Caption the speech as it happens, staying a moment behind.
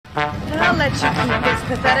I'll let you keep this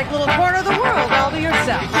pathetic little corner of the world all to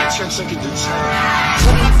yourself. That's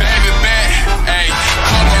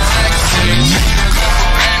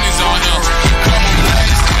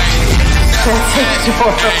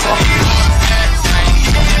adorable.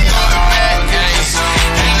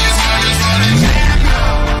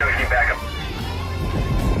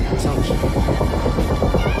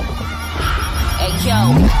 Yo,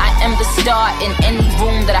 I am the star in any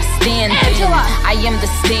room that I stand in. I am the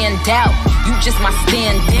standout, you just my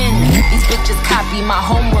stand-in. These bitches copy my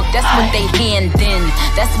homework, that's what they hand in.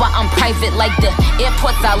 That's why I'm private like the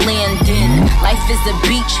airports I land in. Life is a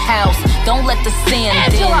beach house, don't let the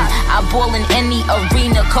sand in. I ball in any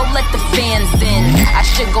arena, go let the fans in. I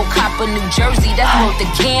should go cop a New Jersey, that's road to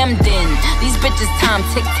Camden. These bitches time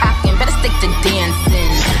tick-tocking, better stick to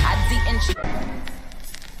dancing. I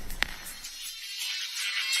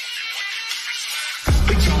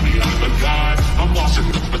I'm lost in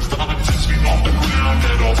the thought, 6 feet off the ground.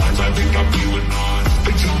 At all times I think I'm doing on.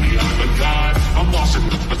 They tell me I'm a god. I'm lost in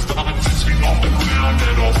the thought, 6 feet off the ground.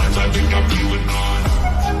 At all times I think I'm doing on.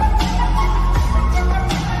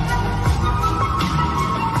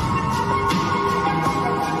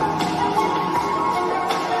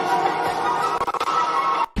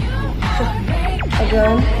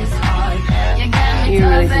 Again? You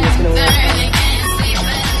really think it's gonna work?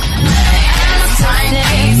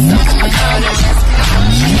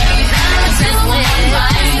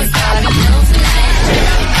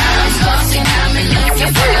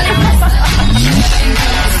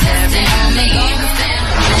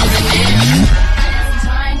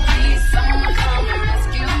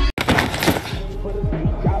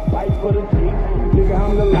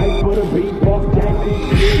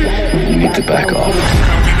 You need to back off.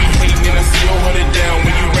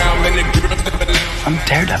 I'm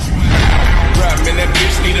Daredevil.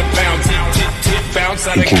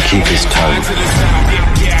 He can keep his tongue.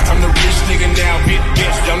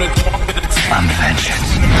 I'm vengeance.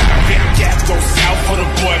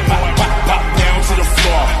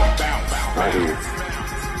 Right here.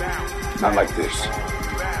 Not like this.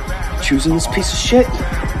 Choosing this piece of shit?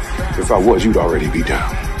 If I was, you'd already be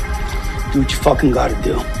down. Do what you fucking gotta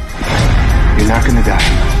do. You're not gonna die.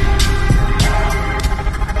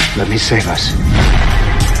 Let me save us.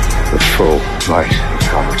 The full light of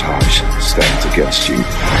sabotage stands against you.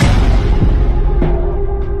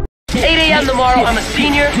 8 a.m. tomorrow, I'm a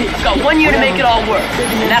senior. I've got 1 year to make it all work.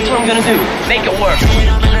 And that's what I'm gonna do. Make it work.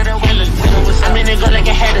 I'm in it go like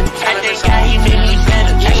a header. I think God, he made me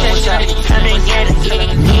better. Come and get it. Come and get it. You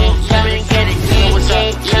know what's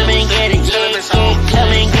up. Come and get it.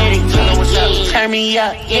 Come and get it. You know what's up. Turn me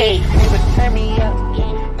up, yeah. Turn me up.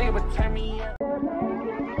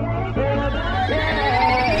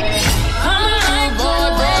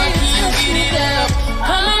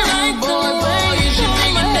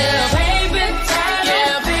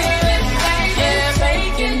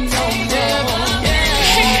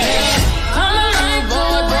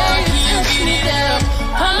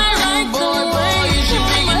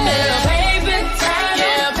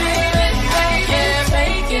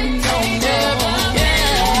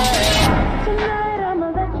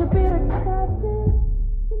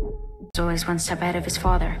 Always one step ahead of his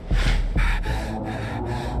father.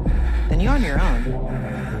 Then you're on your own.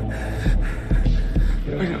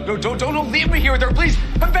 No, don't leave me here with her, please!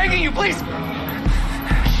 I'm begging you, please! I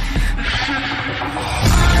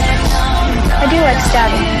do like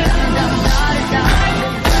stabbing.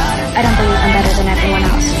 I don't believe I'm better than everyone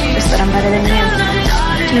else, just that I'm better than you.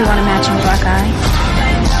 Do you want a matching black eye?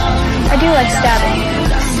 I do like stabbing.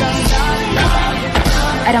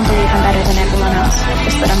 I don't believe I'm better than everyone else,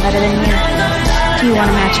 just that I'm better than you. Do you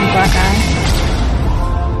want a matching black eye?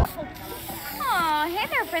 Aw, hey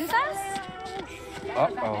there, princess.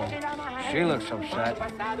 Uh-oh. She looks upset.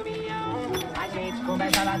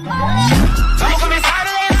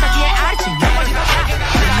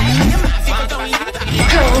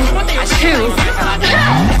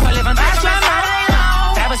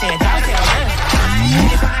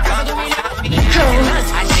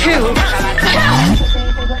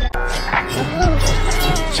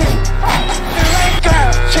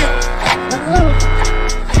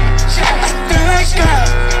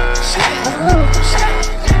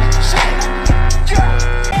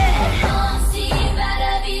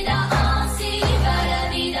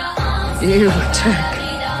 You took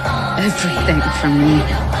everything from me. I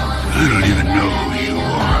don't even know who you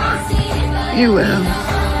are. You will.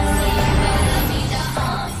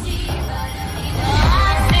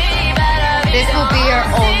 This will be your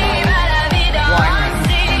only warning.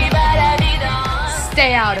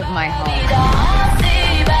 Stay out of my home.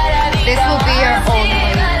 This will be your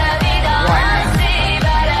only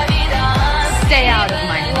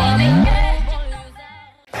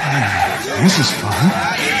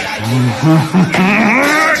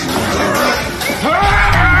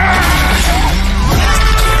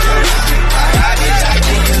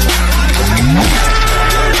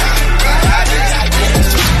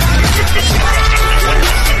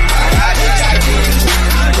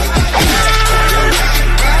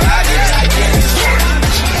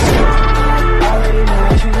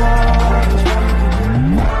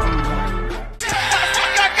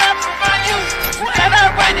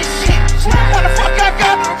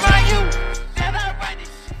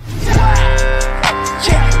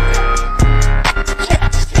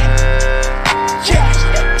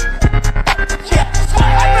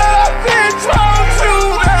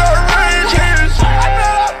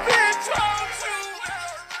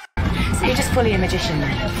Fully a magician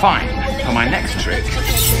then. Fine. For my next trick,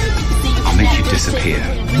 I'll make you disappear.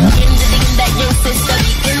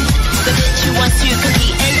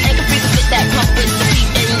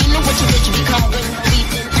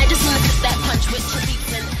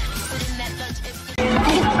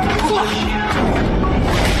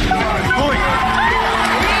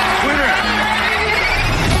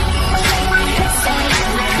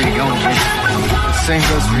 Where you going, kid? Same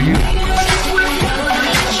goes for you.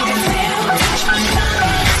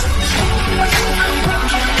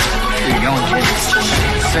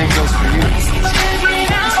 Same goes for you.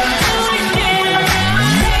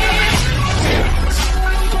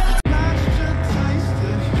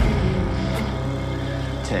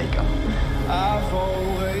 Take 'em. I've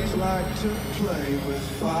always liked to play with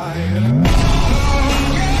fire.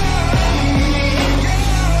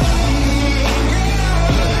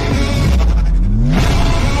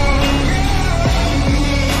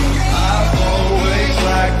 I've always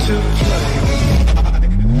liked to play with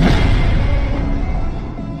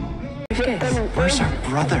Where's our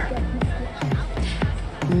brother?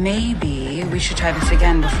 Maybe we should try this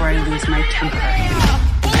again before I lose my temper.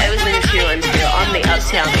 I was into you until on the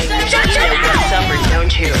uptown English. You know what's up or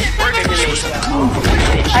don't you? We're gonna make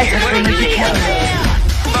I heard you can't.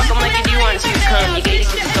 Fuck them like you do want to come. You get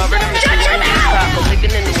discovered them if you want to pop. Go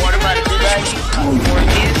licking in the water by the blue guys.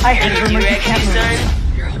 I heard you can't.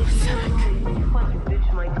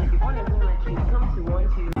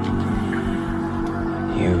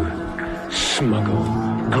 You smuggled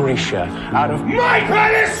Grisha out of my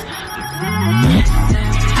palace!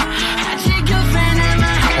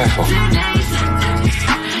 Careful.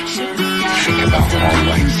 Think about what I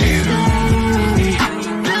might do.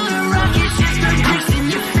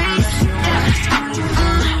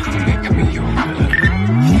 Make me your villain.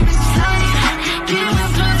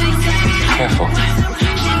 Careful.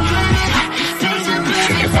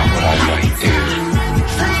 Think about what I might do.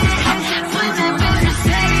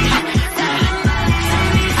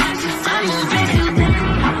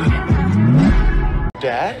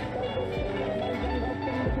 Dad?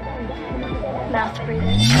 Mouth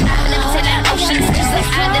breathing.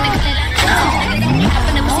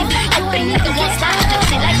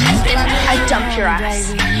 I dump your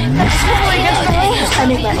ass. That's totally against the rules. I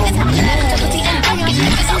make my own.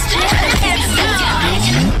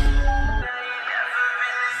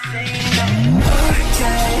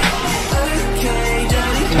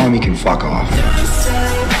 Tell him he can fuck off.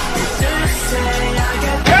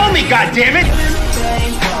 Tell me, goddammit!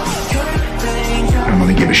 I don't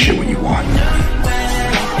really give a shit what you want.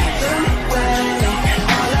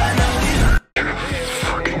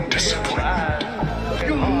 Fucking disappointment.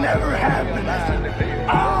 You'll never have me.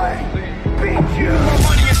 I beat you.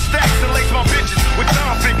 Money in stacks and lace my bitches with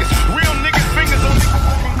thumb fingers. Real niggas' fingers on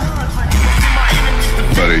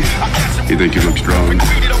Buddy, you think you look strong?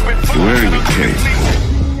 You're wearing a cape.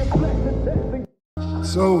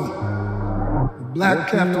 So, Black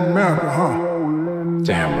Captain America, huh?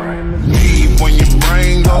 Damn right. When your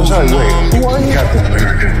brain goes Who are you? Captain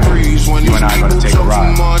America. You and I are gonna take a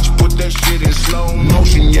ride. Put that shit in slow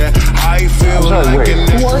motion, yeah. I feel like an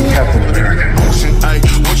Who are you? Captain America. emotion. Ay,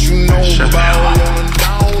 what you know about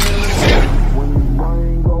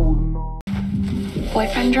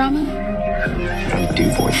Boyfriend drama? I don't do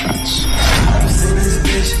boyfriends.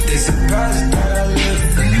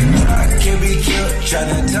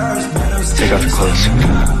 Take off your clothes.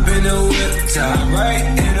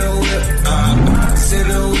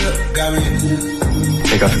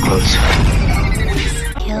 Take off your clothes.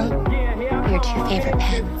 Kill your two favorite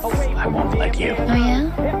pets. I won't let you. Oh yeah?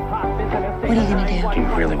 What are you gonna do? You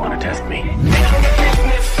really want to test me?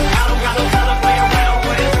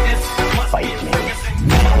 Fight me.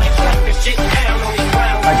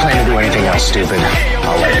 If I plan to do anything else stupid,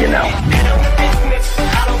 I'll let you know.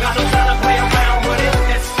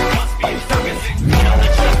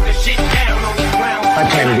 If I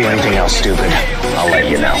plan to do anything else stupid, I'll let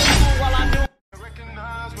you know.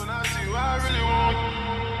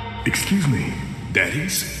 Excuse me,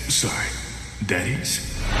 daddies? Sorry, daddies?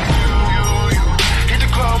 Hit the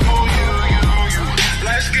club for you.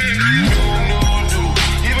 Black skin, new.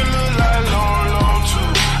 Even look like long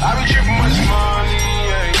too. I be tripping much money,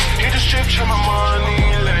 yeah. Hit the strip, check my money,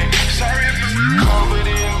 like. Sorry if it's covered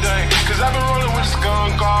in day. Cause I've been rolling with a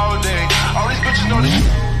skunk all day. All these bitches know this.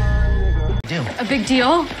 A big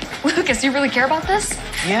deal? Lucas, you really care about this?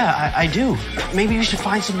 Yeah, I do. Maybe you should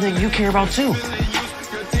find something you care about too.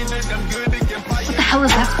 What the hell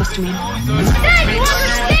is that supposed to mean? Dad, you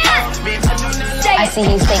understand? I see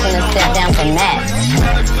he's taking a step down from Matt.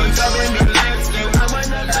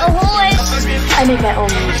 Ahoy! I make my own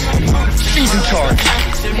rules. He's in charge.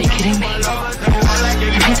 Are you kidding me? I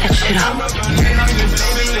made that shit up.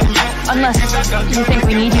 Unless you think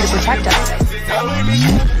we need you to protect us.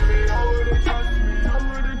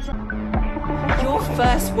 Your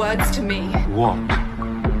first words to me. What?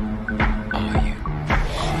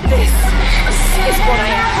 This is what I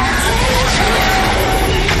am.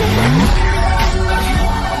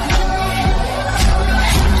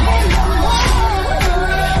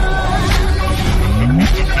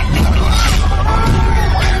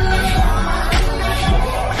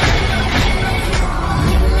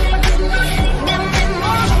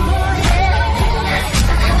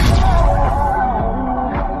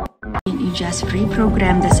 You just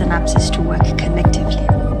reprogram the synapses to work connectively.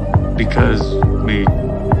 Because we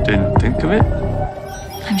didn't think of it?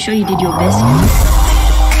 I'm sure you did your best.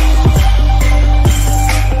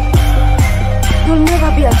 You'll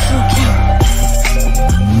never be a true king.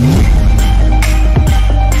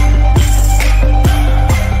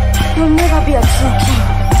 You'll never be a true king.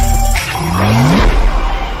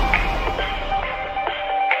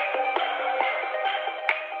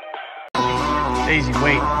 Daisy,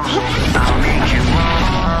 wait. I'll make you move.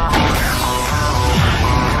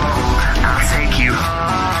 I'll take you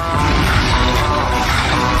home.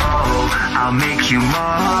 I'll make you move.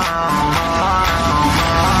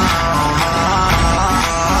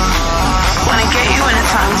 Wanna get you in a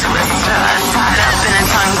tongue twister, tied up in a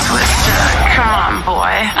tongue twister. Come on,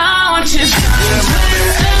 boy. I want you.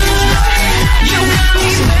 You got me.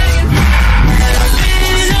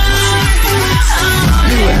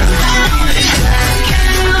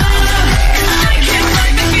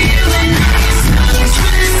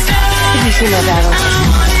 Have you seen my battle?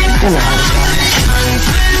 I know how to start.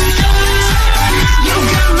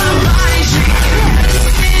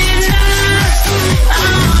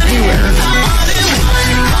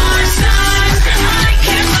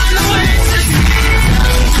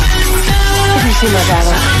 Have you seen my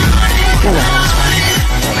battle? I know how to start.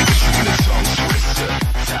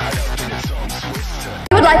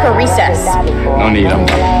 You would like a recess. No need, I'm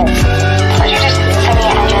done. Would you just send me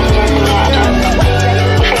an address to the address?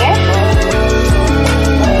 You forget?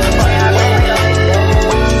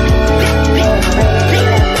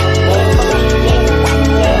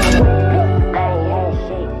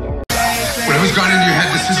 Whatever's gone into your head,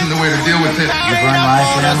 this isn't the way to deal with it. You burn my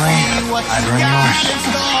family, I burn yours.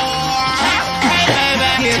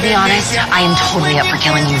 To be honest, I am totally up for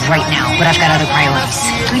killing you right now, but I've got other priorities.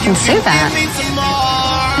 I can say that.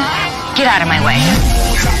 Get out of my way.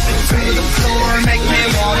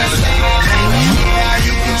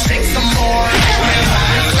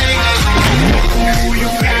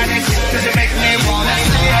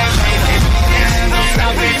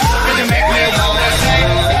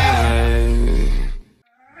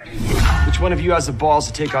 Which one of you has the balls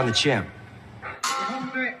to take on the champ?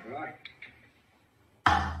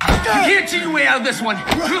 You can't cheat your way out of this one.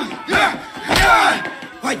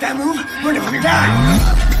 Like that move? Learn it from your dad.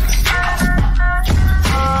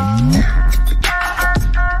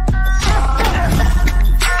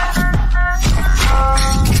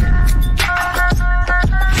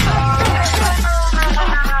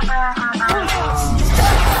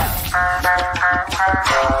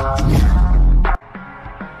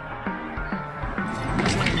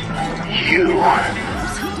 You.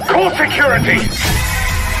 Call security!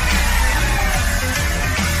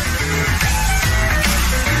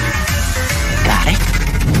 Got it.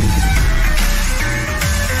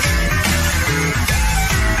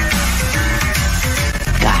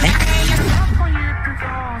 Got it.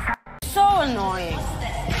 So annoying.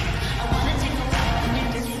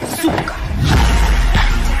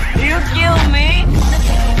 You kill me.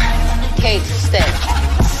 Kate, stay.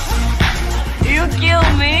 You kill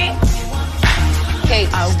me.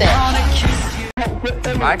 Kate, stay.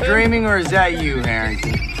 Am I dreaming or is that you,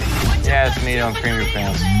 Harrington? Yeah, it's me, don't cream your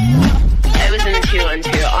pants. I was in 2 and 2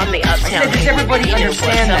 on the uptown. Does everybody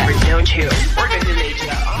understand that? Don't you? We're going to make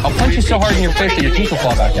that. I'll punch you so hard in your face that your teeth will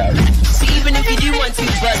fall back out. Even if you do want to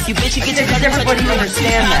bust, you bitch, you get your Does everybody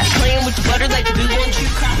understand that? Playing with the butter like the blue won't you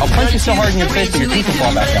cry? I'll punch you so hard in your face that your teeth will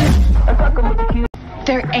fall back out.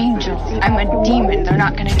 They're angels. I'm a demon. They're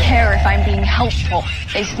not gonna care if I'm being helpful.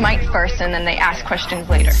 They smite first and then they ask questions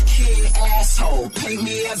later.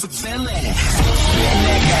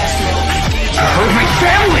 I hurt my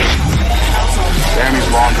family! Sammy's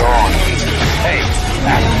long gone. Hey,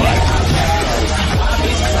 that's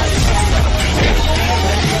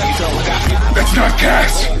That's not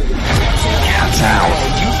gas! Cat's out.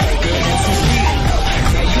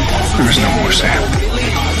 There is no more Sam.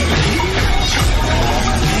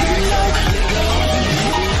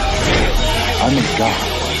 I'm a god.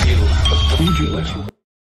 Who would you listen?